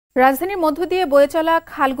রাজধানীর মধ্য দিয়ে বয়ে চলা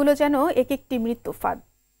খালগুলো যেন এক একটি মৃত্যু ফাঁদ।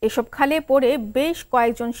 এসব খালে পড়ে বেশ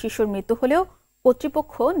কয়েকজন শিশুর মৃত্যু হলেও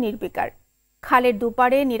কর্তৃপক্ষ নির্বিকার। খালের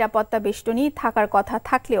দুপারে নিরাপত্তা বেষ্টনী থাকার কথা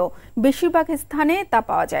থাকলেও বেশিরভাগ স্থানে তা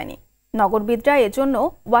পাওয়া যায়নি। নগরবিদরা এজন্য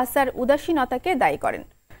ওয়াসার উদাসীনতাকে দায়ী করেন।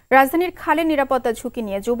 রাজধানীর খালের নিরাপত্তা ঝুঁকি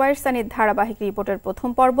নিয়ে জুবায়ের সানির ধারাবাহিক রিপোর্টের প্রথম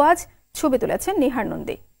পর্ব আজ। ছবি তুলেছেন নিহার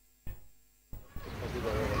নন্দী।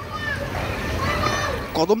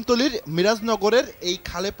 কদমতলীর মিরাজনগরের এই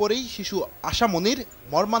খালে পড়েই শিশু আশামনির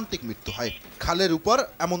মর্মান্তিক মৃত্যু হয়। খালের উপর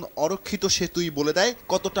এমন অরক্ষিত সেতুই বলে দেয়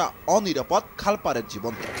কতটা অনিরাপদ খালপাড়ের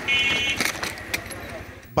জীবন।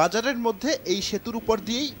 বাজারের মধ্যে এই সেতুর উপর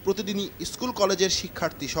দিয়েই প্রতিদিনই স্কুল কলেজের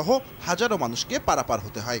শিক্ষার্থী সহ হাজারো মানুষকে পারাপার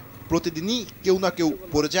হতে হয়। প্রতিদিনই কেউ না কেউ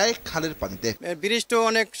পড়ে যায় খালের পানিতে। বৃষ্টি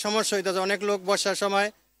অনেক সমস্যা হইতেছে, অনেক লোক বর্ষার সময়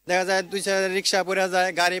দেখা যায় দুই চার রিক্সা পড়ে যায়,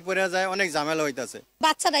 গাড়ি পড়ে যায়, অনেক ঝামেলা হইতেছে।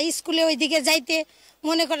 বাচ্চারা স্কুলে ওইদিকে যাইতে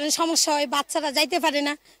মনে করেন সমস্যা হয়, বাচ্চারা যাইতে পারে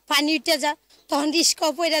না, পানি উঠে যায়, তখন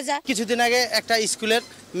রিক্সাও পড়ে যায়। কিছুদিন আগে একটা স্কুলের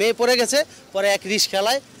মেয়ে পড়ে গেছে, পরে এক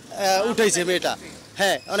রিক্সালায় উঠাইছে মেয়েটা,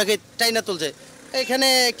 হ্যাঁ অনেকে টাইনা তুলছে। এখানে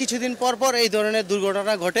কিছুদিন পর পর এই ধরনের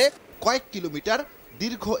দুর্ঘটনা ঘটে। কয়েক কিলোমিটার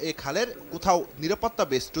দীর্ঘ এ খালের কোথাও নিরাপত্তা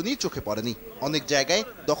বেষ্টনী চোখে পড়েনি। অনেক জায়গায়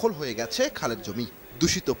দখল হয়ে গেছে খালের জমি।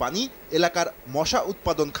 দূষিত পানি এলাকার মশা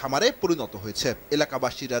উৎপাদন খামারে পরিণত হয়েছে।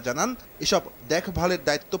 এলাকাবাসীরা জানান, এসব দেখভালের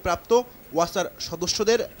দায়িত্বপ্রাপ্ত ওয়াসার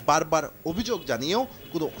সদস্যদের বারবার অভিযোগ জানিয়েও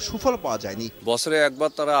কোনো সুফল পাওয়া যায়নি। বছরে একবার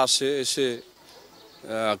তারা এসে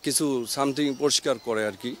কিছু সামথিং পরিষ্কার করে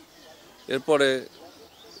আর কি। এরপরে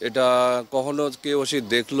এটা কখনো কেউ এসে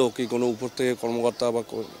দেখলো কি কোনো উপর থেকে কর্মকর্তা বা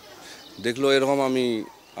দেখলো, এরকম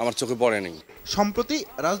আমার চোখে পড়েনি। সম্প্রতি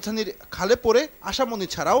রাজধানীর খালে পড়ে আশামনি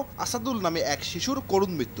ছাড়াও আসাদুল নামে এক শিশুর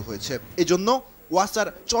করুণ মৃত্যু হয়েছে। এজন্য ওয়াসার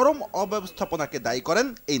চরম অব্যবস্থাপনাকে দায়ী করেন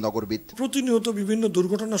এই নগরবিদ। প্রতিনিয়ত বিভিন্ন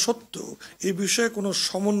দুর্ঘটনা সত্ত্বেও এই বিষয়ে কোনো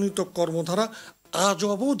সমন্বিত কর্মধারা আজ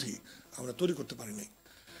অবধি আমরা তৈরি করতে পারিনি।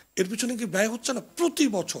 এর পিছনে কি ব্যয় হচ্ছে না? প্রতি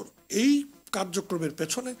বছর এই কার্যক্রমের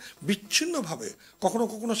পেছনে বিচ্ছিন্নভাবে কখনো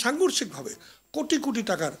কখনো সাংঘর্ষিকভাবে কোটি কোটি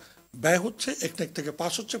টাকার ব্যয় হচ্ছে। একনেক থেকে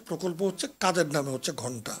পাস হচ্ছে, প্রকল্প হচ্ছে, কাজের নামে হচ্ছে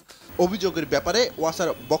ঘন্টা। অভিযোগের ব্যাপারে ওয়াসার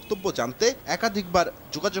বক্তব্য জানতে একাধিকবার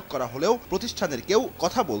যোগাযোগ করা হলেও প্রতিষ্ঠানের কেউ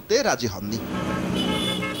কথা বলতে রাজি হননি।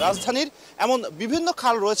 রাজধানীর এমন বিভিন্ন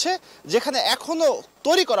খাল রয়েছে যেখানে এখনো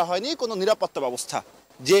তৈরি করা হয়নি কোনো নিরাপত্তা ব্যবস্থা।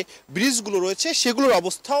 যে ব্রিজগুলো রয়েছে সেগুলোর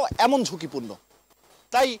অবস্থাও এমন ঝুঁকিপূর্ণ।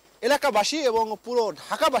 তাই এলাকাবাসী এবং পুরো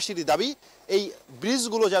ঢাকাবাসীরই দাবি, এই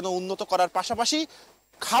ব্রিজগুলো যেন উন্নত করার পাশাপাশি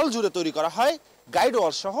খাল জুড়ে তৈরি করা হয়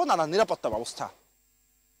গাইডওয়াল সহ নানা নিরাপত্তা ব্যবস্থা।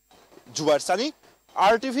 জুবায়ের সানি,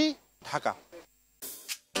 RTV, ঢাকা।